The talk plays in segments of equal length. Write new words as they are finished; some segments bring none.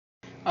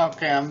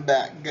Okay, I'm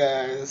back,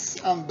 guys.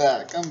 I'm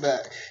back.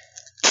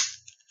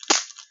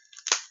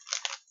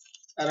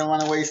 I don't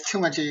want to waste too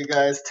much of you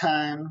guys'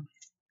 time.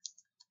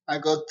 I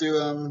go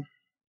through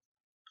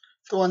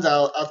the ones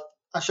I'll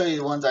show you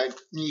the ones I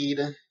need.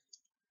 I'm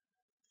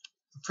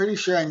pretty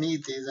sure I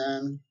need these.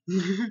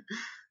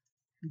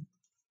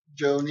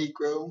 Joe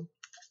Negro.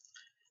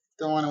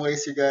 Don't want to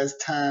waste you guys'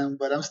 time,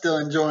 but I'm still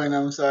enjoying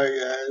them. Sorry,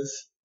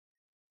 guys.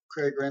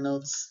 Craig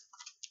Reynolds,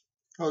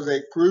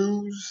 Jose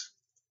Cruz,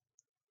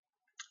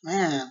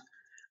 man.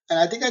 And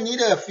I think I need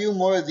a few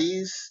more of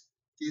these.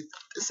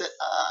 This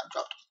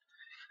dropped.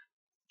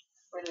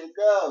 Where did it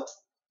go?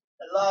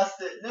 I lost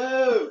it.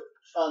 No.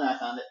 Oh, no, I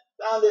found it.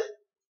 Found it.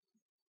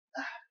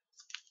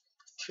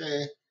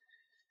 Okay.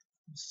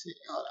 Let's see.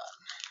 Hold on.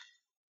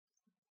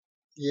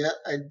 Yep,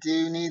 I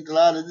do need a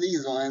lot of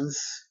these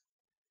ones.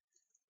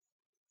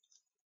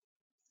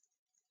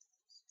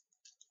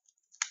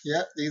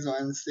 Yep, these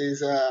ones.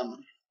 These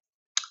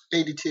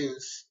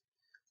 82s.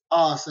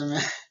 Awesome,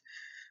 man.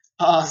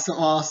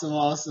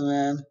 Awesome,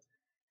 man.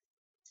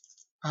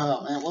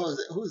 Oh man, what was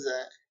it? Who was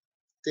that?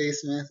 Dave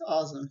Smith.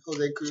 Awesome.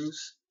 Jose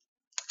Cruz.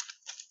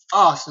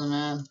 Awesome,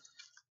 man.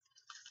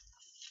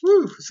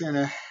 Woo! I'm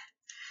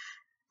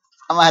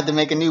gonna have to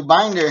make a new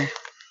binder.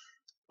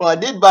 Well, I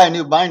did buy a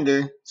new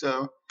binder,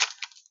 so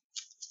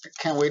I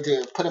can't wait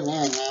to put them in,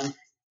 man.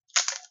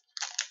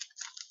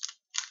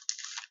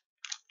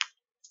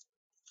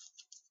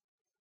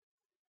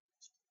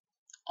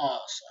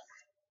 Awesome.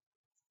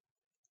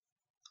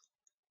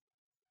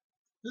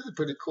 This is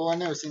pretty cool. I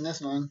never seen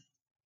this one.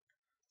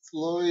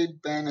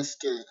 Floyd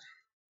Bannister.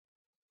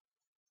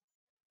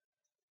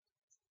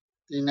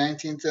 The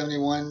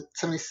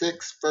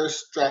 1971-76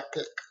 first draft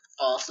pick.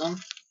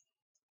 Awesome.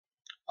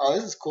 Oh,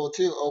 this is cool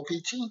too.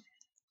 OPG.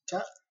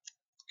 Top.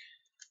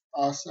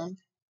 Awesome.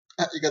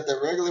 You got the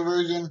regular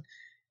version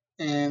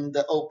and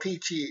the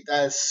OPG.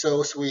 That is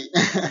so sweet.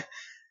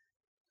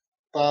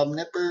 Bob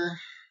Nipper.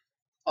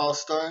 All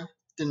Star.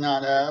 Did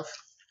not have.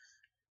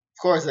 Of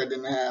course I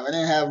didn't have. I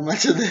didn't have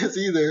much of this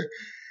either.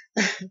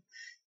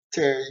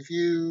 Terry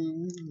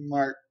Few.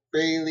 Mark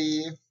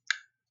Bailey.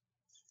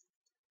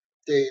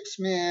 Dave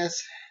Smith.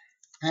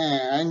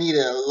 Man, I need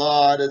a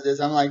lot of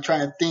this. I'm like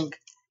trying to think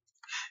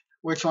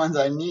which ones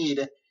I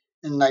need.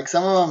 And like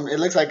some of them, it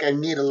looks like I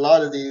need a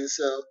lot of these.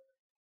 So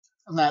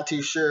I'm not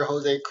too sure.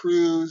 Jose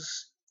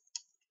Cruz,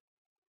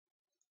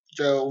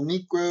 Joe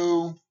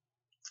Negro,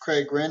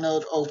 Craig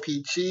Reynolds,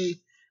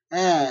 OPG.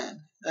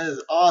 Man, that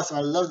is awesome.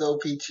 I love the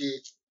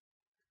OPG.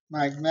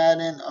 Mike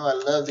Madden. Oh, I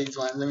love these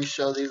ones. Let me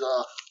show these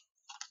off.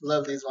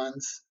 Love these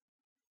ones.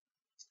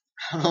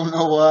 I don't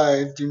know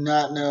why. Do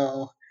not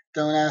know.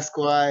 Don't ask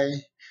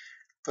why.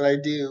 But I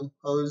do.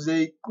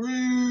 Jose Cruz.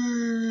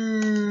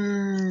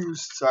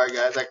 Sorry,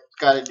 guys. I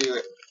gotta do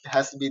it. It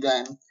has to be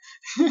done.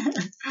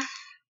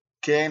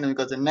 Okay, let me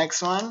go to the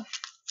next one.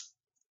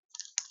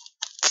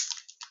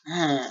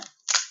 I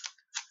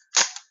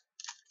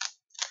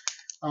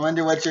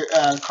wonder what your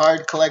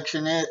card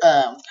collection is,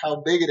 how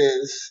big it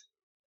is.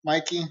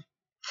 Mikey,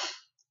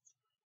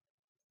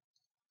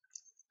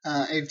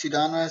 82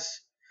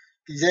 Donruss.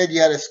 You said you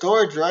had a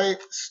storage, right?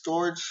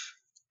 Storage,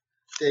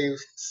 Dave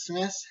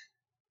Smith.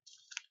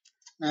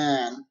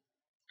 Man,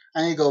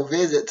 I need to go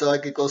visit so I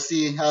could go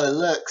see how it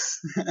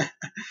looks.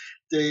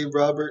 Dave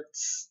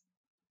Roberts.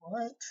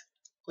 What?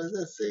 What does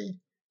that say?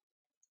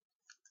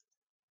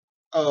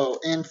 Oh,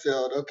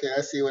 infield. Okay,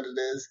 I see what it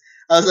is.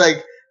 I was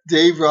like,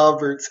 Dave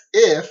Roberts,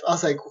 if. I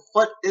was like,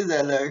 what is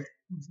that like?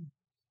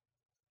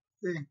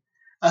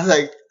 I was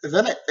like, is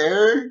that an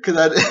error? Because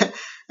I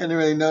didn't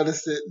really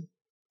notice it.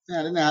 Man,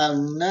 I didn't have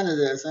none of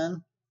this,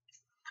 man.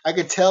 I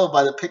could tell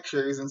by the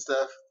pictures and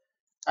stuff.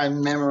 I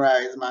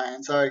memorized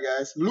mine. Sorry,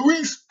 guys.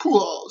 Luis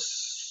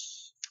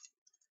Pujols.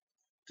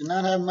 Did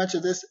not have much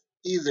of this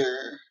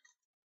either,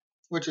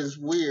 which is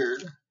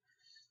weird.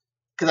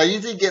 Because I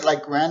usually get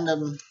like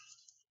random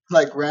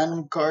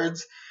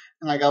cards,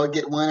 and like I would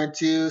get one or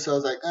two. So I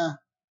was like,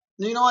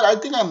 You know what? I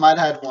think I might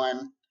have had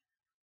one.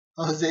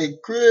 Jose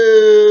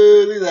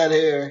Cruz. Look at that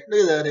hair.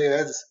 Look at that hair.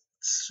 That's a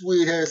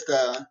sweet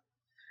hairstyle.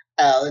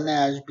 Alan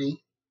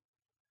Ashby.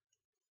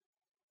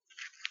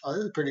 Oh,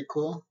 this is pretty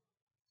cool.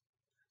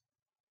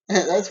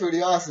 That's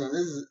pretty awesome.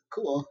 This is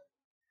cool.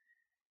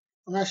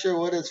 I'm not sure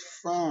what it's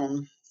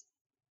from,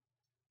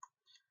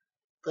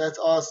 but that's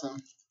awesome.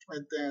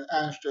 Right there,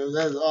 Astros.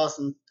 That is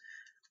awesome.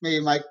 Maybe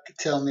Mike could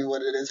tell me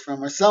what it is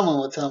from, or someone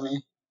will tell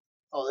me.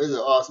 Oh, these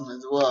are awesome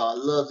as well. I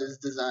love this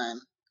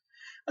design.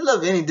 I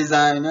love any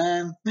design,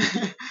 man.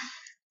 I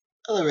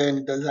love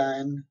any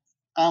design.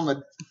 I'm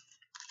a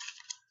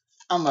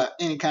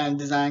any kind of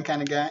design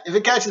kind of guy. If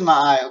it catches my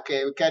eye, okay,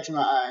 if it catches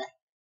my eye.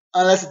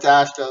 Unless it's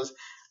Astros,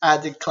 I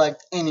had to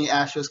collect any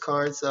Astros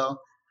cards.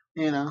 So,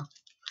 you know,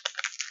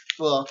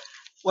 well,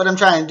 what I'm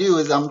trying to do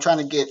is I'm trying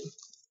to get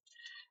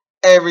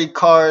every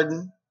card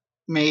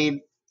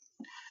made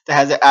that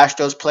has an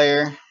Astros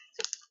player.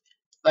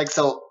 Like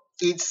so,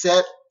 each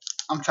set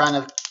I'm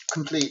trying to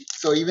complete.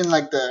 So even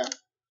like the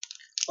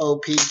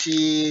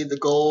OPG, the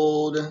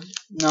gold,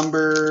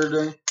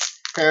 numbered,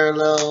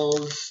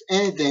 parallels,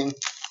 anything.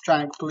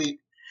 trying to complete.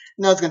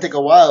 No, it's gonna take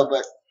a while,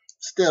 but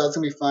still, it's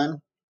gonna be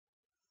fun.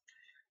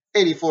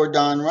 84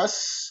 Don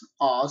Russ,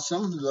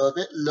 awesome, love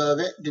it, love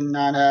it. Did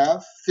not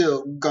have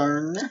Phil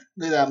Gurn.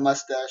 Look at that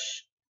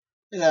mustache.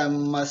 Look at that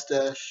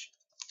mustache.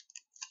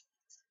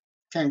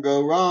 Can't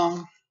go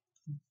wrong.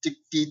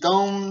 Dicky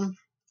Dome,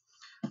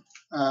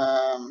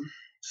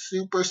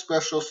 super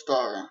special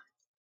star.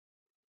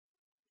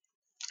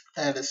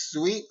 That is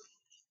sweet.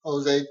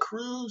 Jose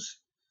Cruz.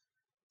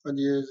 What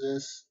year is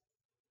this?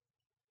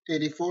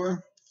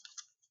 84.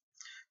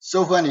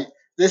 So funny.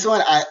 This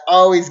one, I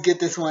always get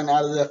this one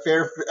out of the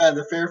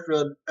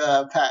Fairfield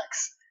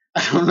packs.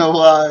 I don't know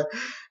why.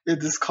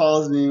 It just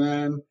calls me,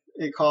 man.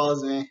 It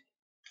calls me.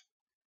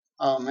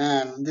 Oh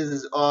man, this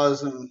is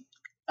awesome.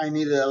 I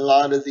needed a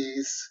lot of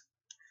these.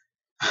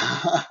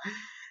 I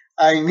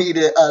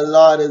needed a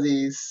lot of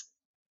these.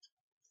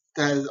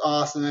 That is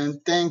awesome,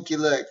 man. Thank you.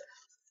 Look,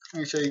 let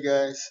me show you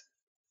guys.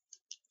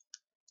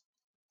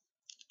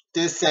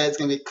 This set's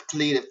gonna be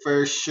completed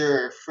for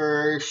sure,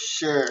 for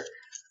sure,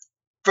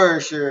 for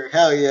sure.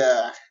 Hell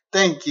yeah!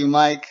 Thank you,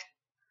 Mike,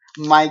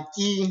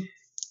 Mikey.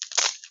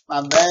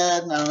 My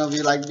bad. I don't know if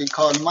you like to be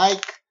called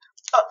Mike.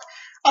 Oh,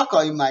 I'll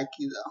call you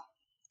Mikey though.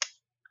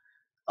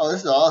 Oh,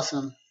 this is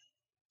awesome.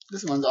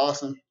 This one's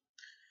awesome.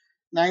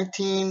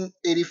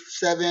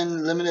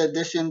 1987 limited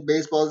edition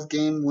baseball's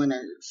game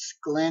winners.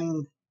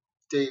 Glenn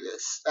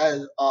Davis. That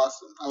is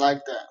awesome. I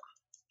like that.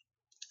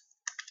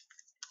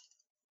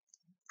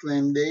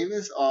 Glenn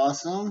Davis,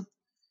 awesome.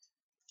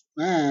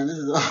 Man,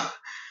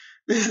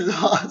 this is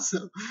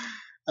awesome.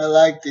 I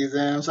like these,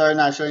 man. I'm sorry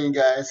not showing you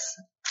guys.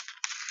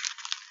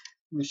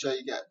 Let me show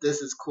you guys.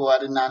 This is cool. I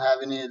did not have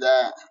any of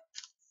that.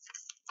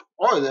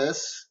 Or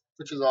this,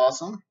 which is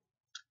awesome.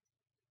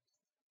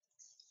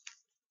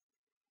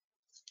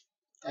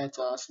 That's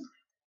awesome.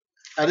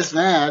 I just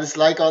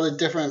like all the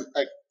different,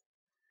 like,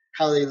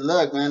 how they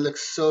look, man. It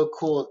looks so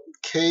cool.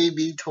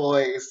 KB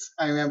Toys.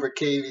 I remember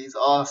KB's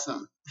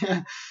awesome.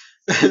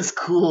 That's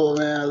cool,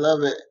 man. I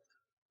love it.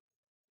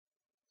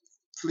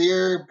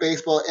 Fleer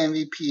Baseball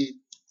MVP.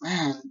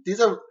 Man, these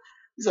are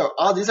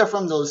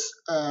from those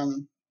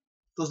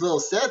little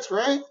sets,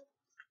 right?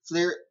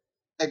 Fleer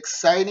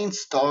Exciting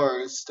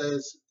Stars. That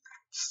is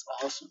just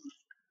awesome.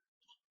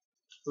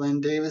 Glenn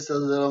Davis,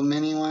 those little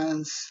mini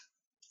ones.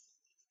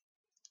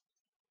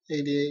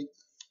 88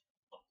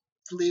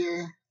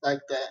 Fleer,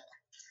 like that.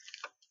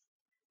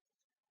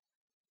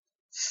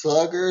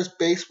 Sluggers,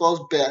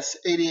 baseball's best.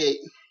 88.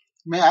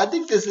 Man, I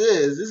think this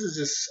is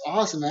just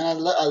awesome, man. I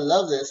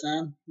love this,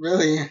 man.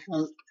 Really,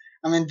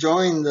 I'm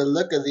enjoying the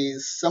look of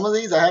these. Some of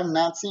these I have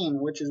not seen,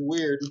 which is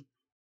weird.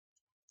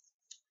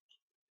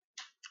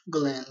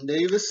 Glenn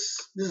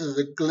Davis. This is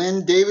a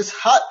Glenn Davis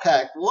hot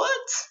pack.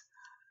 What?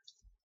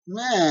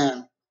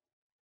 Man.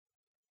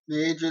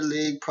 Major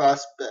League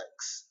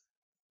Prospects.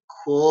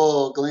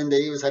 Cool. Glenn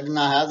Davis. I did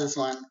not have this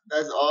one.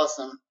 That's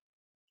awesome.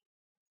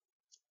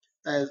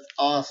 That is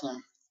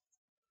awesome.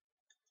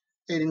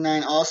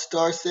 89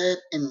 All-Star set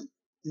and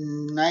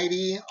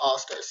 90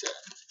 All-Star set.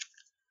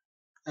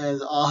 That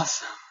is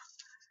awesome.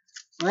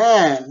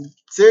 Man,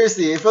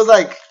 seriously, it feels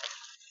like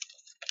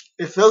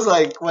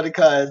what it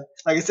called.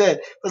 Like I said,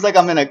 it feels like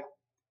I'm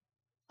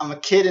a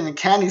kid in a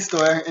candy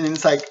store, and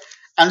it's like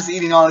I'm just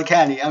eating all the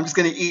candy. I'm just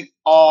gonna eat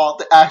all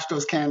the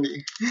Astros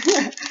candy.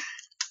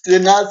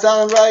 Did not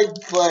sound right,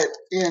 but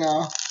you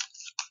know.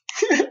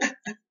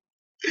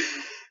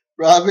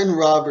 Robin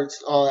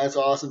Roberts. Oh, that's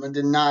awesome. I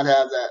did not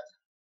have that.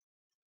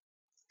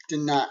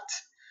 Did not.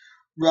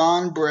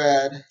 Ron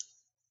Brad.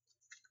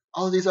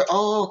 Oh, these are.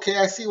 Oh, okay.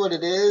 I see what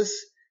it is.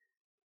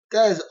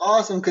 That is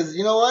awesome. Because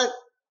you know what?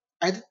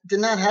 I did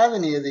not have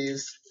any of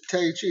these. To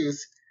tell you the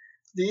truth,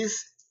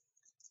 these.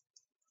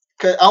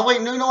 Cause oh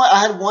wait, no, you know what? I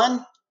had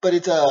one, but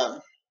it's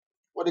what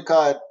do you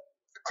call it?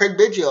 Craig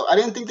Biggio. I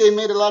didn't think they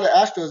made a lot of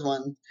Astros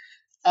one.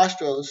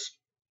 Astros.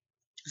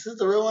 Is this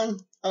the real one?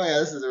 Oh yeah,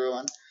 this is the real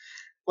one.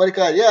 What do you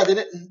call it? Yeah,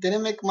 they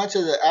didn't make much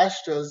of the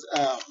Astros.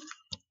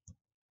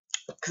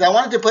 Because I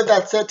wanted to put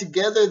that set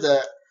together.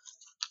 The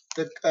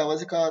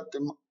what's it called?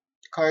 The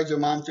cards your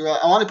mom threw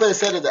out. I wanted to put a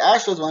set of the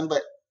Astros one,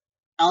 but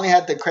I only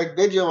had the Craig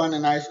Biggio one,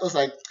 and I was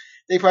like,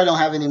 they probably don't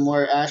have any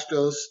more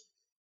Astros.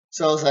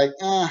 So I was like,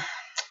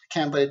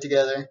 can't put it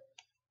together.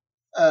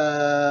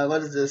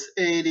 What is this?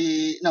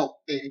 80? No,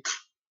 80.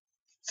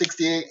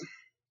 68.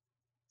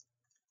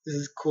 This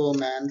is cool,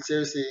 man.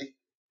 Seriously.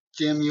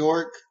 Jim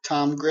York,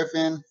 Tom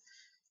Griffin.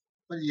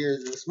 What year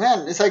is this?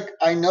 Man, it's like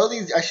I know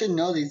these. I should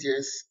know these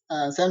years.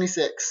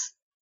 76.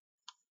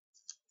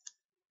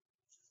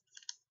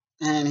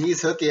 And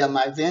he's hooking up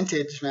my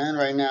vintage, man,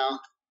 right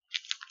now.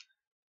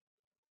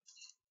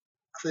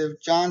 Cliff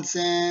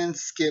Johnson,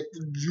 Skip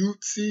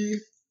Jutsi,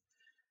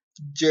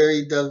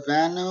 Jerry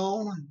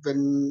Davano,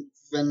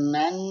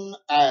 Venan,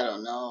 I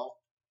don't know.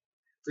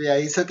 But yeah,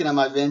 he's hooking up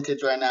my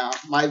vintage right now.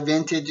 My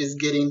vintage is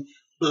getting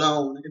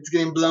blown. It's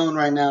getting blown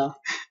right now.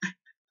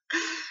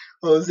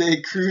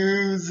 Jose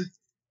Cruz,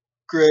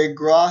 Greg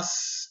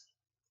Ross,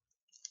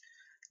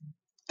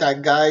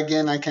 that guy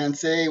again, I can't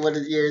say. What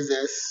year is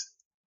this?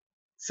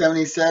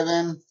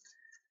 77.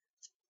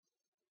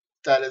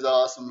 That is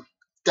awesome.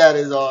 That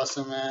is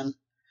awesome, man.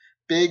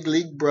 Big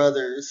League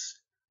Brothers.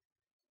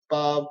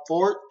 Bob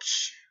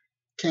Forch,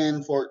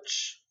 Ken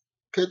Forch.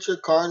 Pitcher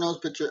Cardinals,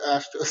 pitcher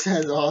Astros.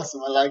 That is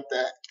awesome. I like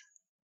that.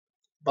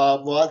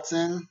 Bob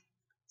Watson,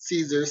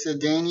 Caesar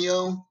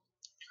Cedeno,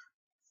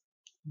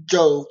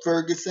 Joe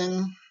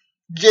Ferguson,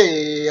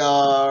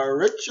 J.R.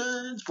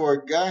 Richards,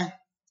 poor guy.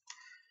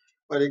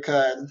 What he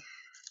cut.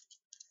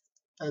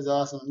 That's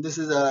awesome. This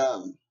is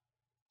what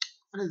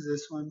is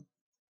this one?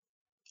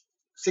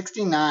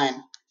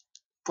 69.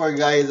 Poor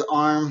guy, his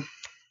arm.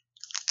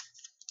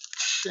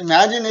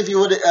 Imagine if he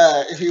would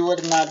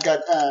have not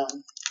got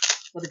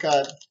what he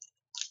got.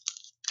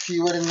 If he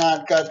would have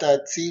not got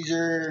that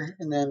seizure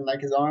and then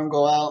like his arm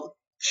go out.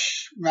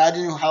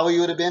 Imagine how he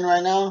would have been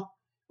right now.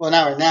 Well,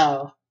 not right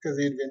now because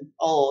he'd been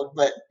old,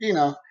 but you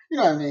know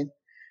what I mean.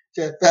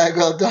 Jeff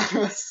Bagwell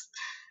Donos.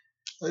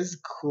 This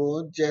is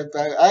cool. Jeff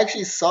Bagwell. I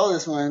actually saw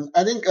this one.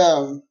 I think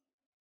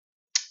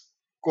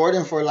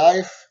Gordon for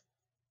Life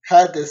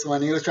had this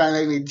one. He was trying to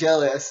make me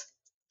jealous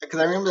because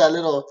I remember that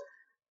little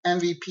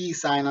MVP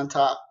sign on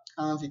top.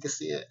 I don't know if you can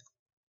see it.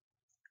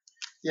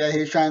 Yeah, he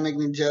was trying to make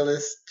me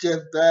jealous. Jeff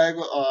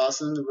Bagwell,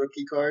 awesome. The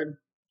rookie card,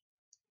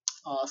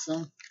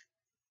 awesome.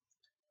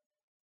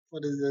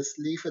 What is this?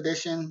 Leaf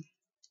edition.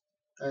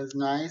 That is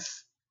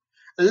nice.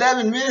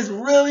 11 minutes,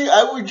 really?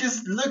 I was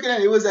just looking at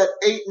it. It was at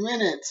 8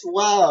 minutes.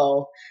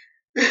 Wow.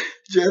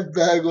 Jeff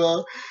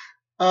Bagwell.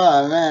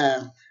 Oh,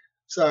 man.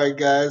 Sorry,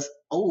 guys.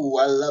 Oh,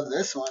 I love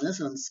this one. This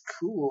one's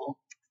cool.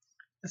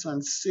 This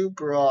one's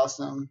super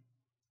awesome.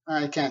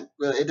 I can't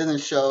really, it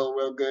doesn't show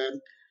real good.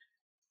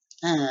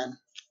 Man,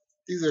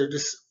 these are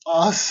just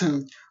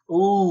awesome.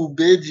 Ooh,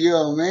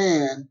 Biggio,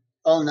 man.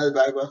 Oh, another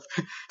Bagwell.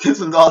 This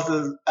one's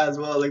awesome as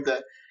well. Like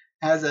that.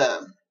 Has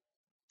the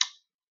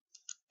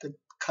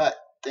cut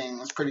thing.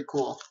 It's pretty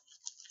cool.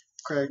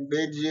 Craig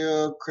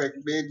Biggio.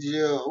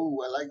 Ooh,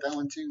 I like that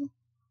one too.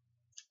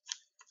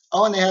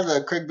 Oh, and they have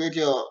the Craig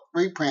Biggio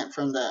reprint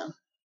from the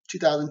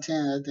 2010,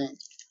 I think.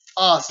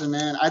 Awesome,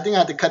 man. I think I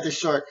have to cut this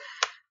short.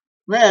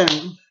 Man,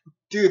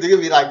 dude, they're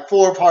gonna be like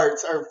 4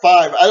 parts or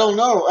 5. I don't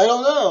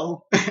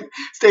know.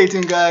 Stay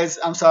tuned, guys.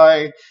 I'm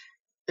sorry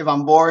if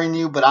I'm boring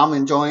you, but I'm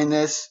enjoying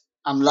this.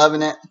 I'm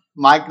loving it.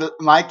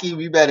 Mikey,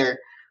 we better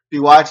be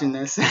watching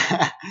this. All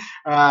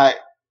right,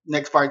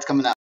 next part's coming up.